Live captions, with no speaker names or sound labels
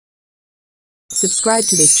Subscribe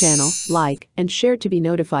to this channel, like, and share to be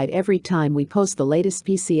notified every time we post the latest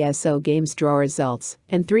PCSO games draw results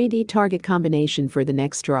and 3D target combination for the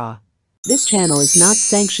next draw. This channel is not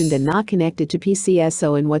sanctioned and not connected to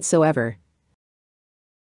PCSO in whatsoever.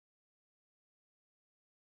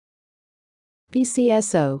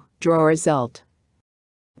 PCSO draw result.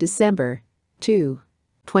 December 2,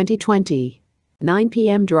 2020. 9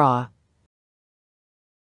 p.m. draw.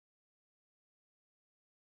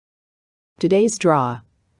 Today's draw.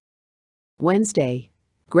 Wednesday.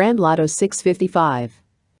 Grand Lotto 655.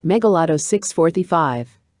 Mega Lotto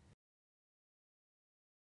 645.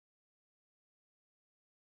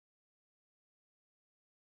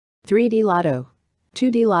 $3D Lotto.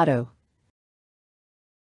 $2D Lotto.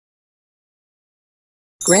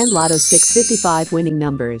 Grand Lotto 655 winning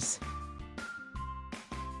numbers.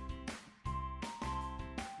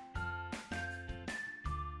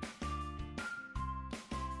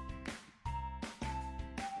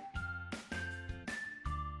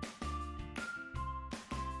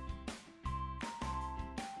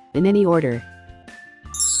 In any order.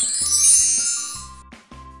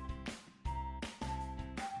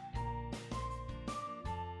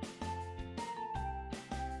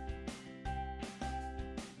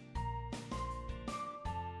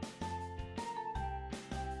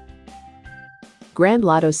 Grand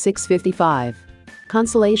Lotto 655.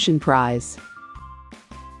 Consolation prize.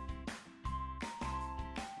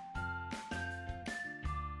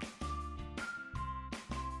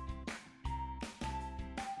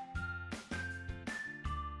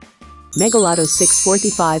 Mega Lotto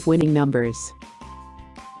 645 winning numbers.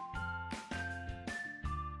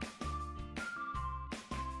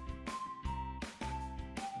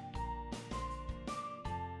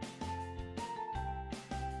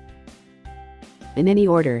 In any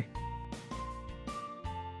order.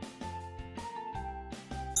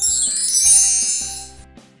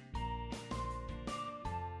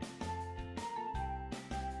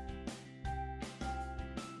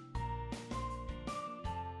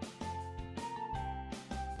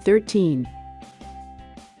 $13.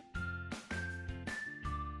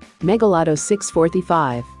 Mega Lotto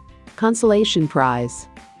 645. Consolation prize.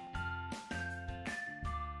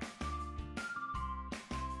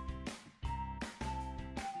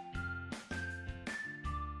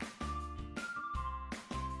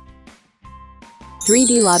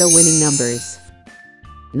 $3D Lotto winning numbers.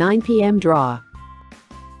 9 p.m. draw.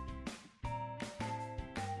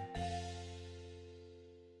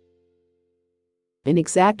 In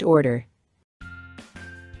exact order.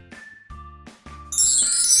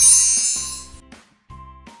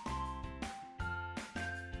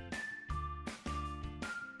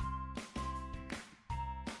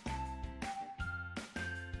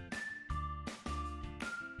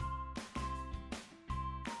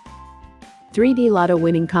 $3D Lotto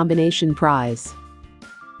winning combination prize.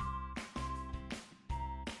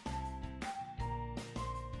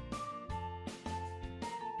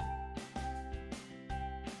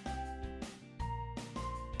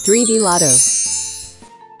 $3D Lotto.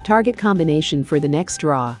 Target combination for the next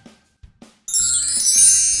draw.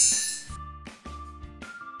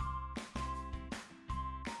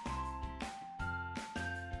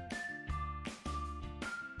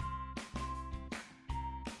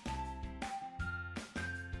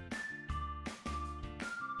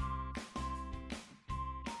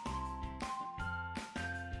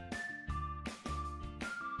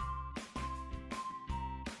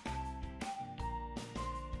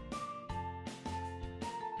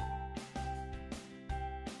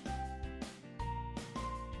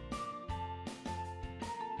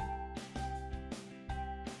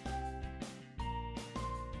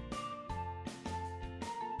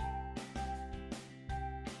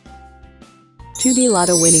 $2D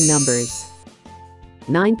Lotto winning numbers.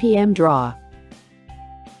 9 p.m. draw.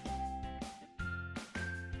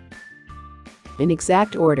 In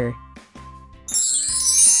exact order.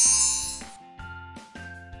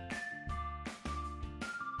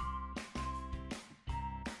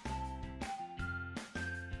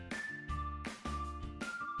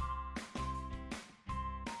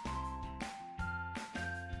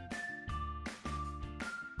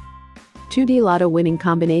 $2D Lotto winning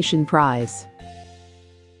combination prize.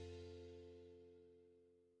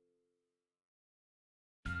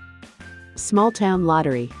 Small Town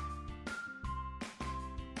Lottery.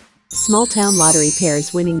 Small Town Lottery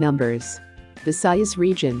pairs winning numbers. Visayas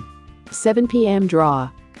region. 7 p.m. draw.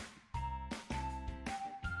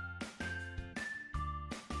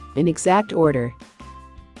 In exact order.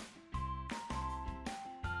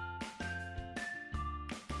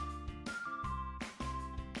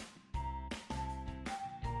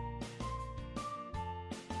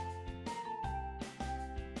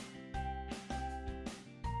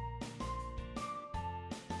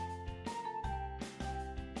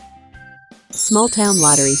 Small Town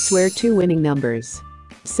Lottery, swear 2 winning numbers.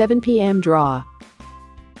 7 p.m. draw.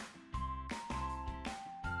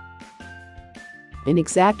 In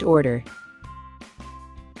exact order.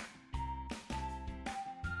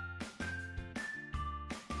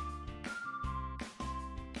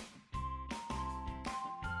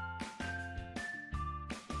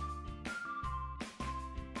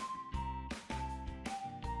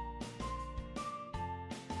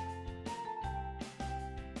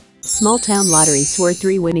 Small Town Lottery, swear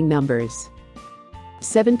 3 winning numbers.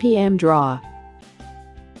 7 p.m. draw.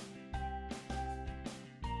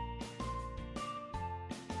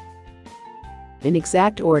 In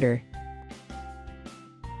exact order.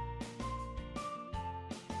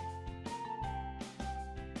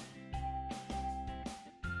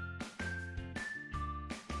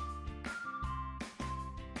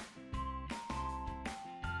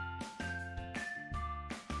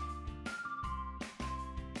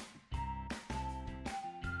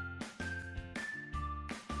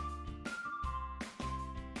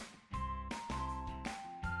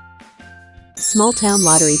 Small Town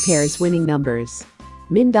Lottery pairs winning numbers.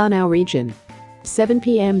 Mindanao region. 7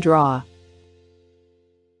 p.m. draw.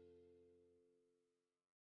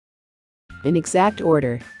 In exact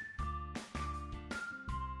order.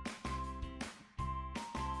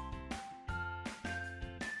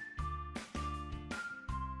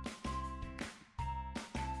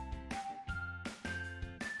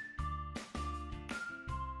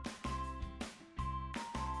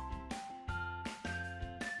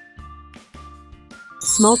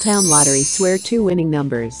 Small Town Lottery, swear 2 winning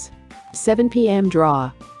numbers. 7 p.m.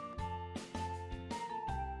 draw.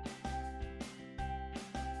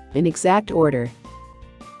 In exact order.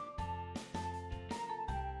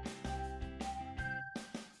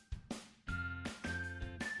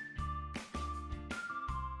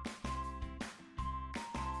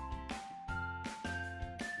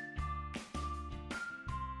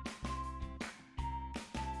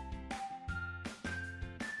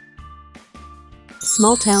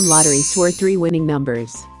 Small Town Lottery, swear 3 winning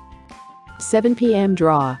numbers. 7 p.m.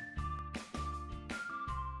 draw.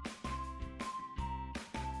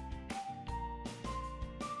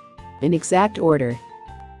 In exact order.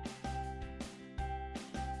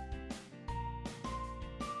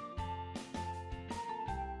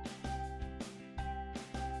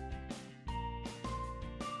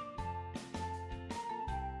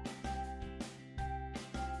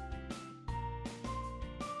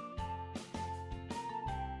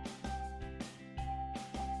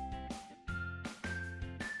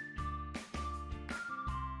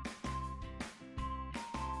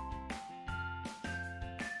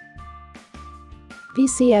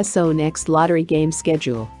 PCSO next lottery game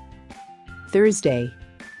schedule. Thursday.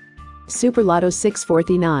 Super Lotto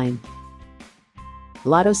 649.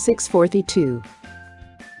 Lotto 642.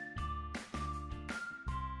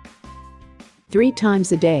 3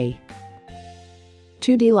 times a day.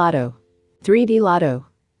 2D Lotto. 3D Lotto.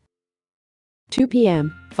 2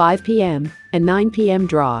 p.m., 5 p.m., and 9 p.m.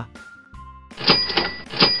 draw.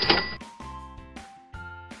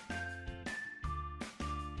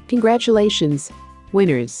 Congratulations,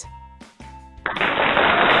 winners.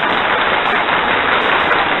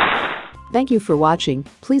 Thank you for watching.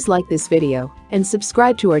 Please like this video and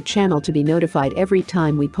subscribe to our channel to be notified every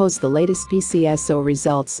time we post the latest PCSO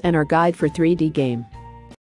results and our guide for 3D game.